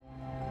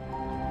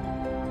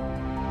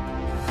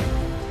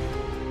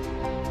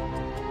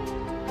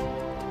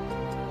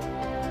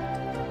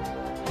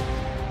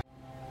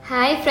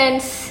Hi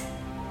friends,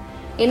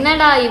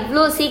 என்னடா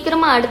இவ்வளோ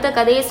சீக்கிரமாக அடுத்த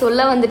கதையை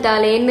சொல்ல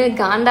வந்துட்டாளேன்னு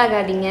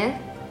காண்டாகாதீங்க.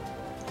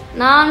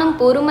 நானும்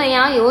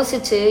பொறுமையாக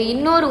யோசிச்சு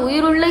இன்னொரு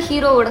உயிருள்ள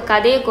ஹீரோவோட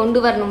கதையை கொண்டு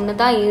வரணும்னு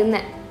தான்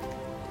இருந்தேன்.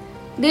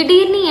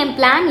 திடீர்னு என்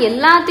பிளான்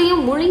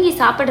எல்லாத்தையும் முழுங்கி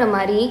சாப்பிட்ற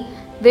மாதிரி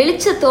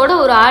வெளிச்சத்தோட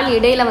ஒரு ஆள்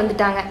இடையில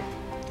வந்துட்டாங்க.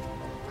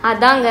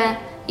 அதாங்க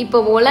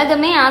இப்போ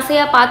உலகமே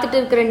ஆசையாக பார்த்துட்டு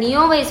இருக்கிற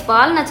நியோவைஸ்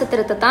வால்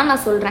நட்சத்திரத்தை தான்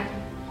நான் சொல்கிறேன்.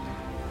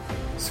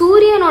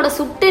 சூரியனோட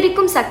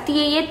சுட்டெரிக்கும்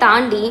சக்தியையே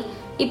தாண்டி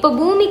இப்போ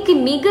பூமிக்கு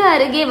மிக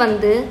அருகே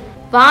வந்து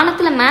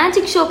வானத்தில்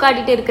மேஜிக் ஷோ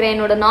காட்டிட்டு இருக்கிற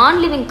என்னோட நான்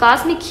லிவிங்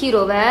காஸ்மிக்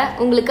ஹீரோவை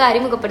உங்களுக்கு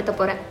அறிமுகப்படுத்த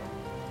போகிறேன்.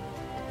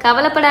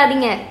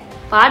 கவலைப்படாதீங்க,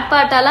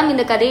 பாட்டாலாம்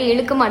இந்த கதையை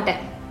இழுக்க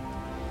மாட்டேன்.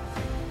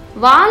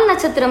 வால்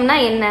நட்சத்திரம்னா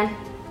என்ன?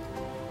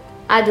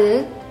 அது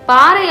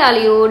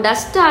பாறையாலேயோ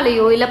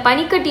டஸ்டாலேயோ இல்லை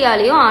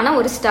பனிக்கட்டியாலேயோ ஆன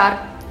ஒரு ஸ்டார்.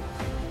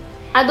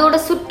 அதோட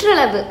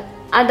சுற்றளவு,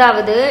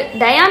 அதாவது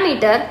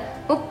டயாமீட்டர்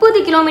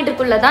 30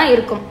 கிலோமீட்டருக்குள்ள தான்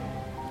இருக்கும்.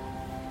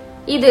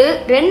 இது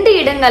 2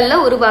 இடங்கள்ல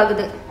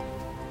உருவாகுது.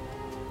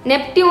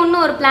 நெப்டியூன்னு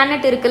ஒரு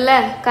பிளானட் இருக்குல்ல,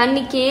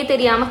 கண்ணுக்கே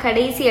தெரியாம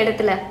கடைசி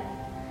இடத்துல.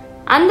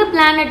 அந்த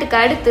பிளானட்டுக்கு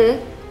அடுத்து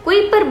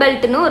குயிப்பர்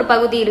பெல்ட்னு ஒரு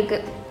பகுதி இருக்கு.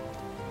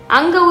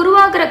 அங்க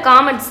உருவாகிற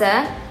காமெட்ஸை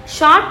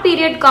ஷார்ட்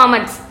பீரியட்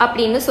காமெட்ஸ்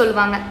அப்படின்னு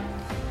சொல்லுவாங்க.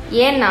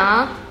 ஏன்னா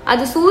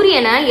அது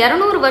சூரியனை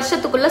 200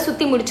 வருஷத்துக்குள்ள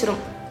சுத்தி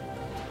முடிச்சிரும்.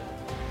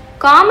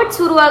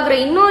 காமெட்ஸ் உருவாகிற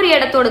இன்னொரு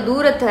இடத்தோட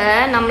தூரத்தை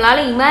நம்மளால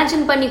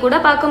இமேஜின் பண்ணி கூட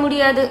பார்க்க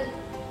முடியாது.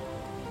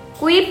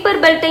 குயிப்பர்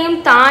பெல்ட்டையும்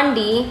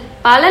தாண்டி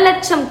பல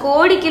லட்சம்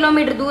கோடி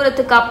கிலோமீட்டர்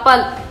தூரத்துக்கு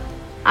அப்பால்,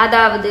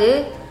 அதாவது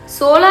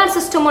சோலார்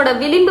சிஸ்டமோட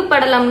விளிம்பு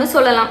படலம்னு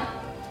சொல்லலாம்.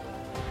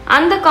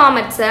 அந்த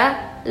காமெட்ஸை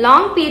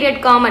லாங் பீரியட்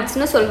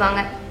காமெட்ஸ்னு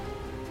சொல்லுவாங்க.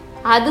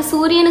 அது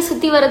சூரியனை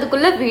சுத்தி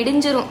வர்றதுக்குள்ள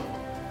விடிஞ்சிரும்.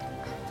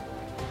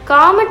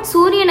 காமெட்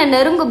சூரியனை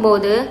நெருங்கும்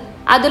போது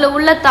அதுல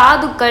உள்ள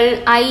தாதுக்கள்,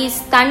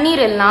 ஐஸ்,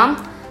 தண்ணீர் எல்லாம்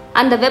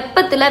அந்த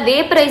வெப்பத்துல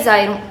வேப்பரைஸ்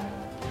ஆயிரும்.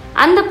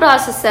 அந்த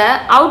ப்ராசஸை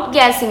அவுட்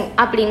கேசிங்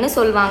அப்படின்னு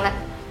சொல்லுவாங்க.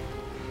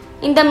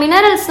 இந்த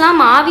மினரல்ஸ்லாம்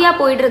ஆவியா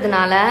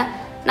போயிடுறதுனால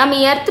நம்ம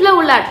எர்த்தில்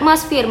உள்ள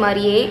அட்மாஸ்பியர்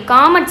மாதிரியே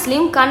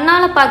காமெட்ஸ்லையும்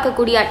கண்ணால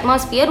பார்க்கக்கூடிய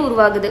அட்மாஸ்பியர்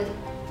உருவாகுது.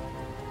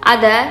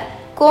 அதை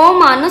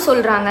கோமான்னு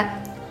சொல்றாங்க.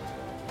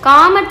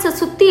 காமெட்ஸை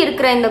சுத்தி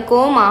இருக்கிற இந்த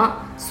கோமா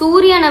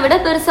சூரியனை விட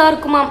பெருசா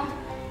இருக்குமாம்.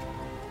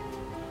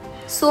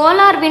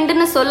 சோலார்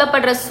விண்டுன்னு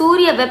சொல்லப்படுற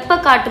சூரிய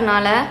வெப்ப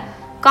காற்றுனால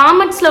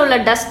காமெட்ஸ்ல உள்ள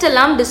டஸ்ட்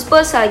எல்லாம்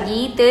டிஸ்பர்ஸ் ஆகி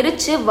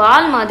தெரிச்சு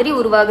வால் மாதிரி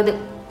உருவாகுது.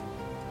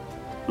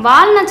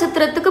 வால்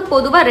நட்சத்திரத்துக்கு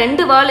பொதுவா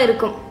 2 வால்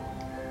இருக்கும்.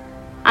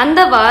 அந்த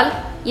வால்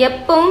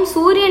எப்பவும்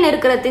சூரியன்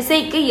இருக்கிற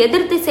திசைக்கு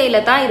எதிர் திசையில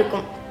தான்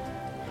இருக்கும்.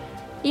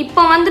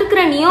 இப்போ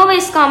வந்திருக்கிற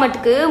நியோவைஸ்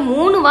காமெட்டுக்கு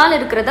 3 வால்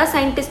இருக்கிறதா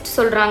சயின்டிஸ்ட்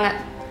சொல்றாங்க.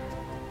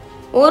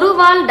 ஒரு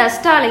வால்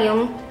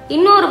டஸ்டாலையும்,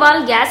 இன்னொரு வால்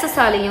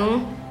கேசஸாலையும்,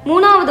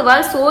 3வது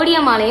வால்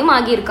சோடியமாலையும்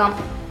ஆகியிருக்காம்.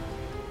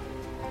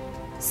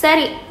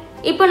 சரி,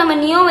 இப்போ நம்ம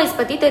நியோவைஸ்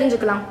பத்தி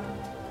தெரிஞ்சுக்கலாம்.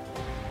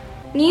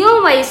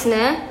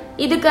 நியோவைஸ்னு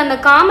இதுக்கு அந்த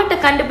காமெட்டை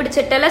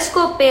கண்டுபிடிச்ச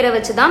டெலஸ்கோப் பேரை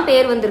வச்சுதான்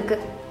பேர் வந்திருக்கு.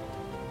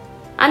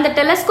 அந்த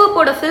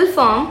டெலஸ்கோப்போட full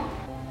form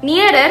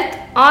near earth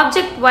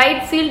object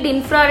wide field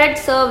infrared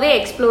survey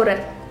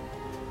explorer.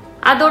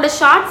 அதோட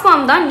ஷார்ட்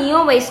ஃபார்ம் தான்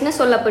நியோவைஸ்னு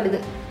சொல்லப்படுது.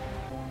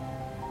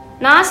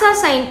 நாசா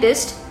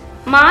சயின்டிஸ்ட்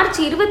மார்ச்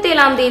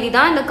 27ஆம் தேதி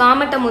தான் இந்த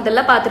காமெட்டை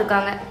முதல்ல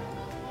பார்த்துருக்காங்க.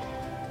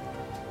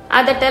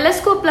 அதை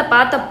டெலஸ்கோப்ல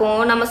பார்த்தப்போ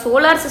நம்ம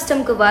சோலார்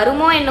சிஸ்டம்க்கு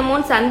வருமோ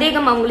என்னமோன்னு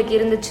சந்தேகம் அவங்களுக்கு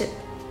இருந்துச்சு.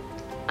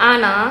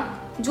 ஆனா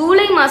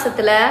ஜூலை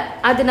மாசத்துல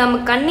அது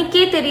நம்ம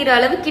கண்ணுக்கே தெரியற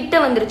அளவு கிட்ட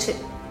வந்துருச்சு.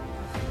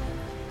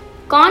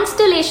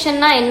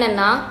 கான்ஸ்டலேஷன்னா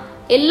என்னன்னா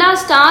எல்லா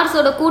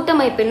ஸ்டார்ஸோட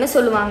கூட்டமைப்புன்னு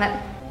சொல்லுவாங்க.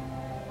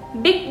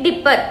 பிக்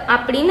டிப்பர்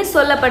அப்படின்னு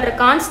சொல்லப்படுற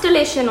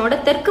கான்ஸ்டலேஷனோட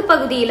தெற்கு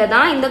பகுதியில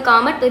தான் இந்த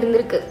காமெட்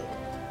இருந்திருக்கு.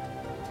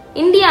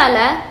 இந்தியால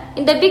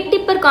இந்த பிக்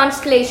டிப்பர்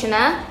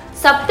கான்ஸ்டலேஷனை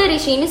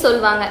சப்தரிஷின்னு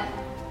சொல்லுவாங்க.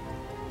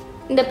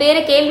 இந்த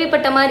பேரை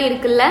கேள்விப்பட்ட மாதிரி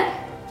இருக்குல்ல.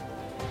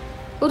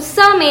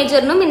 உர்சா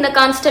மேஜர்னும் இந்த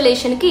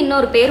கான்ஸ்டலேஷனுக்கு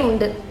இன்னொரு பேர்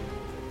உண்டு.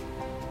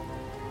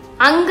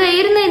 அங்க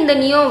இருந்த இந்த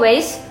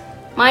நியோவைஸ்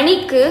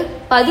மணிக்கு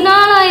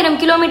 14,000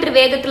 கிலோமீட்டர்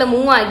வேகத்துல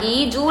மூவ் ஆகி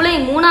ஜூலை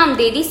 3ஆம்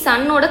தேதி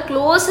சன்னோட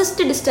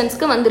க்ளோசஸ்ட்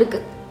டிஸ்டன்ஸ்க்கு வந்திருக்கு.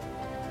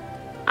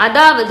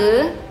 அதாவது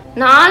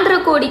 4.5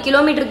 கோடி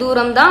கிலோமீட்டர்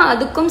தூரம் தான்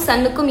அதுக்கும்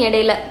சன்னுக்கும்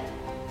இடையில.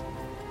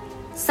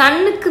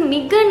 சன்னுக்கு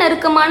மிக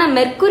நெருக்கமான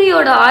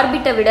மெர்க்குரியோட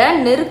ஆர்பிட்டை விட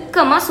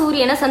நெருக்கமா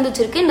சூரியனை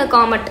சந்திச்சிருக்கு இந்த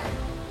காமெட்.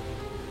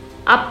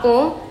 அப்போ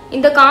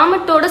இந்த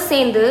காமெட்டோட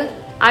சேர்ந்து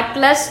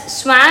அட்லஸ்,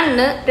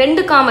 ஸ்வான்னு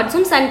 2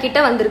 காமெட்ஸும் சன்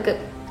கிட்ட வந்திருக்கு.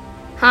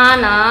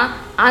 ஆனா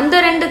அந்த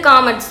 2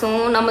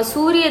 காமெட்ஸும் நம்ம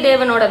சூரிய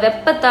தேவனோட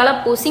வெப்பத்தால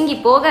பொசுங்கி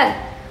போக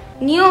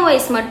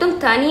நியோவைஸ் மட்டும்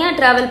தனியா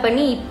டிராவல்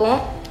பண்ணி இப்போ,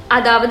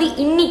 அதாவது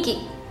இன்னைக்கு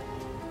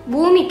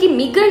பூமிக்கு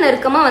மிக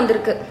நெருக்கமா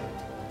வந்திருக்கு.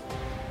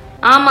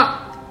 ஆமா,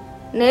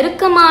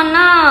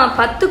 நெருக்கமானா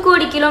 10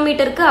 கோடி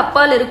கிலோமீட்டருக்கு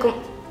அப்பால் இருக்கும்.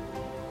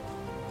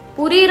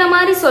 புரியுற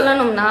மாதிரி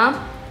சொல்லணும்னா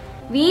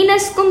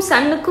வீனஸ்க்கும்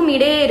சன்னுக்கும்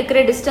இடையே இருக்கிற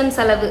டிஸ்டன்ஸ்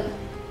அளவு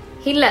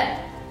இல்ல,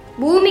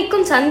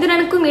 பூமிக்கும்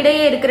சந்திரனுக்கும்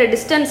இடையே இருக்கிற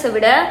டிஸ்டன்ஸை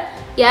விட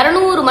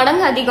 200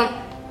 மடங்கு அதிகம்.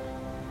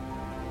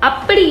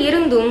 அப்படி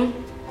இருந்தும்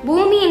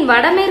பூமியின்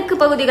வடமேற்கு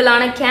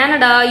பகுதிகளான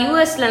கனடா,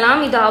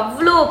 யூஎஸ்லாம் இது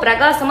அவ்வளோ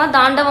பிரகாசமா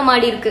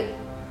தாண்டவமாடி இருக்கு.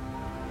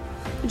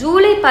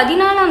 ஜூலை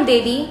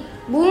 14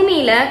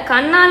 பூமியில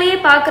கண்ணாலேயே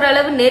பார்க்குற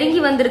அளவு நெருங்கி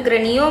வந்திருக்கிற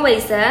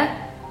நியோவைஸை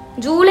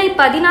ஜூலை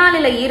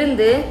 14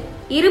 இருந்து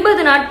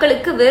 20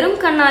 நாட்களுக்கு வெறும்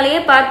கண்ணாலேயே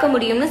பார்க்க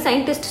முடியும்னு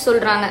சயின்டிஸ்ட்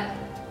சொல்றாங்க.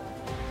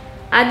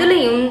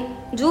 அதுலயும்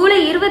ஜூலை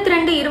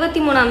 22,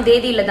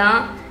 23 தான்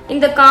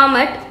இந்த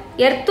காமெட்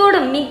எர்த்தோட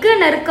மிக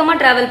நெருக்கமா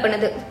டிராவல்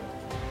பண்ணுது.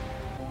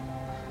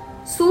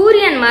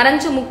 சூரியன்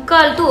மறைஞ்சு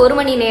 3/4 to 1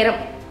 மணி நேரம்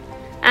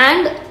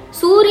அண்ட்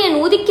சூரியன்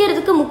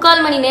உதிக்கிறதுக்கு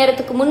 3/4 மணி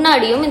நேரத்துக்கு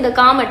முன்னாடியும் இந்த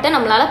காமெட்டை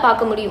நம்மளால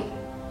பார்க்க முடியும்.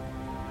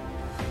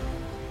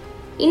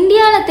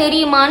 இந்தியால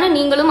தெரியுமான்னு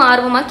நீங்களும்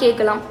ஆர்வமா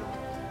கேட்கலாம்.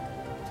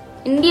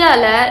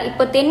 இந்தியால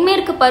இப்ப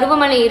தென்மேற்கு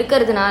பருவமழை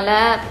இருக்கிறதுனால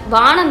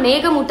வானம்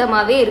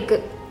மேகமூட்டமாவே இருக்கு.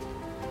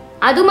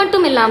 அது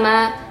மட்டும் இல்லாம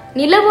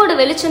நிலவோட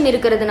வெளிச்சம்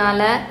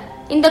இருக்கிறதுனால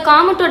இந்த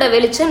காமெட்டோட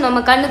வெளிச்சம்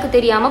நம்ம கண்ணுக்கு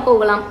தெரியாம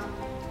போகலாம்.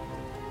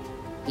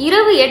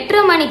 இரவு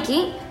 8:30 மணிக்கு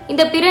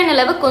இந்த பிற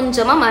நிலவு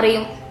கொஞ்சமா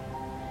மறையும்.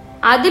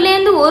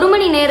 அதுலேருந்து 1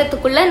 மணி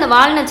நேரத்துக்குள்ள இந்த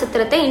வால்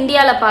நட்சத்திரத்தை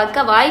இந்தியால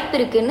பார்க்க வாய்ப்பு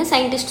இருக்குன்னு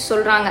சயின்டிஸ்ட்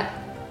சொல்றாங்க.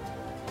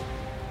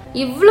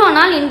 இவ்வளோ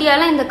நாள்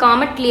இந்தியால இந்த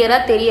காமெட் கிளியரா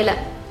தெரியல.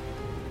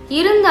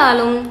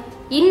 இருந்தாலும்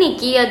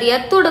இன்னைக்கு அது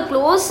எர்த்தோட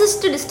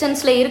க்ளோசஸ்ட்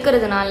டிஸ்டன்ஸ்ல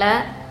இருக்கிறதுனால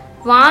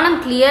வானம்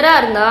கிளியரா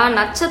இருந்தா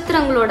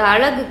நட்சத்திரங்களோட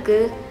அழகுக்கு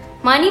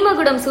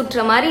மணிமகுடம்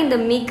சுற்ற மாதிரி இந்த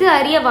மிக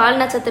அரிய வால்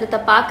நட்சத்திரத்தை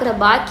பார்க்குற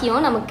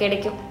பாக்கியம் நமக்கு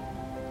கிடைக்கும்.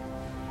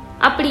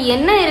 அப்படி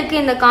என்ன இருக்கு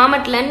இந்த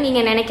காமெட்லன்னு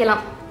நீங்க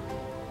நினைக்கலாம்.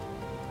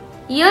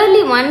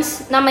 இயர்லி ஒன்ஸ்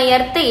நம்ம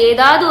எர்த்தை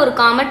ஏதாவது ஒரு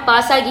காமெட்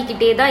பாஸ்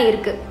ஆகிக்கிட்டே தான்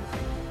இருக்கு.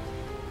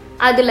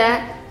 அதுல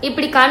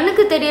இப்படி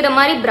கண்ணுக்கு தெரியற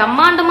மாதிரி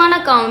பிரம்மாண்டமான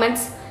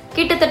காமெட்ஸ்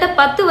கிட்டத்தட்ட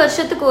 10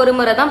 வருஷத்துக்கு ஒரு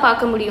முறை தான்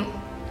பார்க்க முடியும்.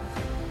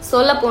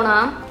 சொல்ல போனா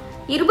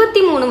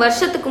 23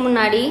 வருஷத்துக்கு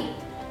முன்னாடி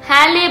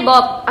ஹேலே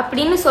பாப்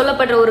அப்படின்னு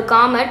சொல்லப்படுற ஒரு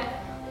காமெட்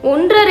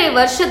 1.5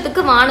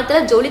 வருஷத்துக்கு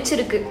வானத்துல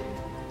ஜொலிச்சிருக்கு.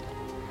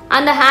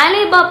 அந்த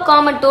ஹேலே பாப்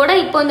காமெட்டோட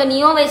இப்போ இந்த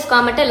நியோவைஸ்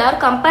காமெட்டை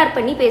எல்லாரும் கம்பேர்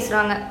பண்ணி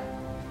பேசுறாங்க.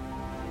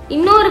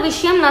 இன்னொரு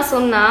விஷயம் நான்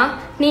சொன்னா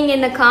நீங்க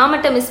இந்த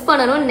காமெட்டை மிஸ்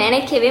பண்ணணும்னு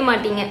நினைக்கவே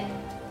மாட்டீங்க.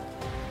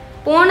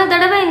 போன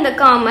தடவை இந்த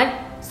காமெட்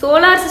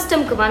சோலார்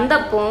சிஸ்டம்க்கு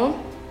வந்தப்போ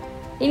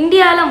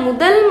இந்தியால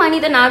முதல்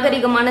மனித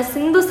நாகரிகமான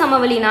சிந்து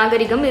சமவெளி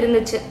நாகரிகம்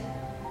இருந்துச்சு.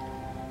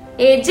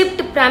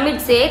 எஜிப்ட்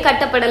பிரமிட்ஸே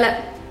கட்டப்படல.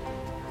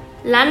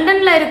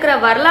 லண்டன்ல இருக்கிற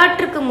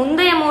வரலாற்றுக்கு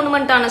முந்தைய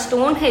மோனுமெண்டான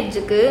ஸ்டோன்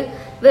ஹெட்ஜுக்கு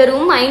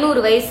வெறும்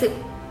 500 வயசு.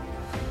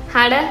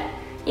 அட,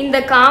 இந்த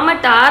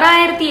காமெட்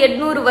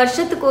 6800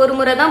 வருஷத்துக்கு ஒரு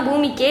முறை தான்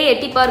பூமிக்கே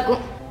எட்டி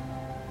பார்க்கும்.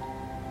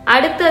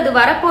 அடுத்தது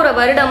வரப்போற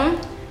வருடம்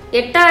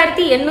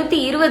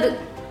 8820.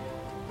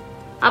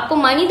 அப்போ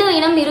மனித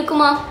இனம்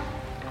இருக்குமா?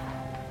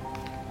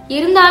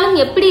 இருந்தாலும்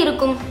எப்படி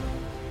இருக்கும்?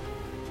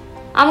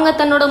 அவங்க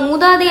தன்னோட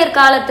மூதாதையர்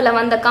காலத்துல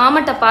வந்த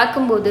காமெட்டை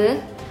பார்க்கும்போது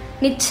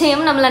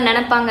நிச்சயம் நம்மள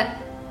நினைப்பாங்க.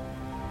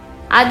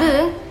 அது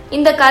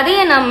இந்த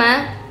கதையை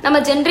நம்ம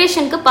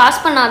ஜெனரேஷனுக்கு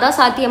பாஸ் பண்ணாதான்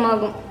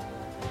சாத்தியமாகும்.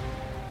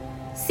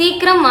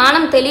 சீக்கிரம்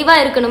வானம் தெளிவா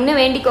இருக்கணும்னு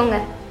வேண்டிக்கோங்க.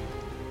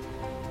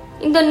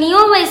 இந்த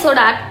நியோவைஸோட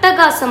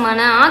அட்டகாசமான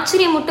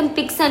ஆச்சரியமூட்டும்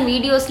பிக்ஸ் அண்ட்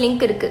வீடியோஸ்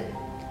லிங்க் இருக்கு.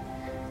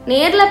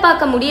 நேர்ல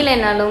பார்க்க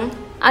முடியலனாலும்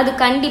அது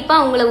கண்டிப்பா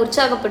உங்களை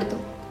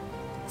உற்சாகப்படுத்தும்.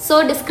 ஸோ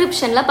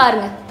டிஸ்கிரிப்ஷன்ல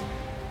பாருங்க.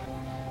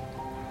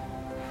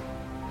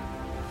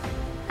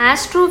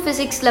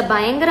 ஆஸ்ட்ரோபிசிக்ஸ்ல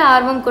பயங்கர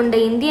ஆர்வம் கொண்ட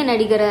இந்திய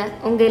நடிகரை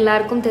உங்க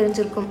எல்லாருக்கும்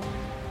தெரிஞ்சிருக்கும்.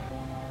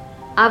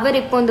 அவர்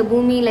இப்போ இந்த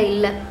பூமியில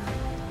இல்ல.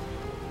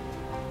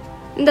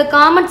 இந்த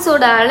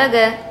காமெட்ஸோட அழக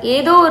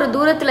ஏதோ ஒரு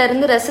தூரத்துல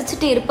இருந்து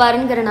ரசிச்சுட்டு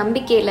இருப்பாருங்கிற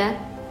நம்பிக்கையில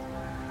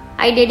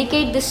I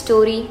dedicate this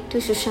story to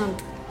Sushant.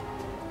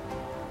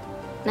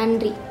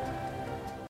 நன்றி.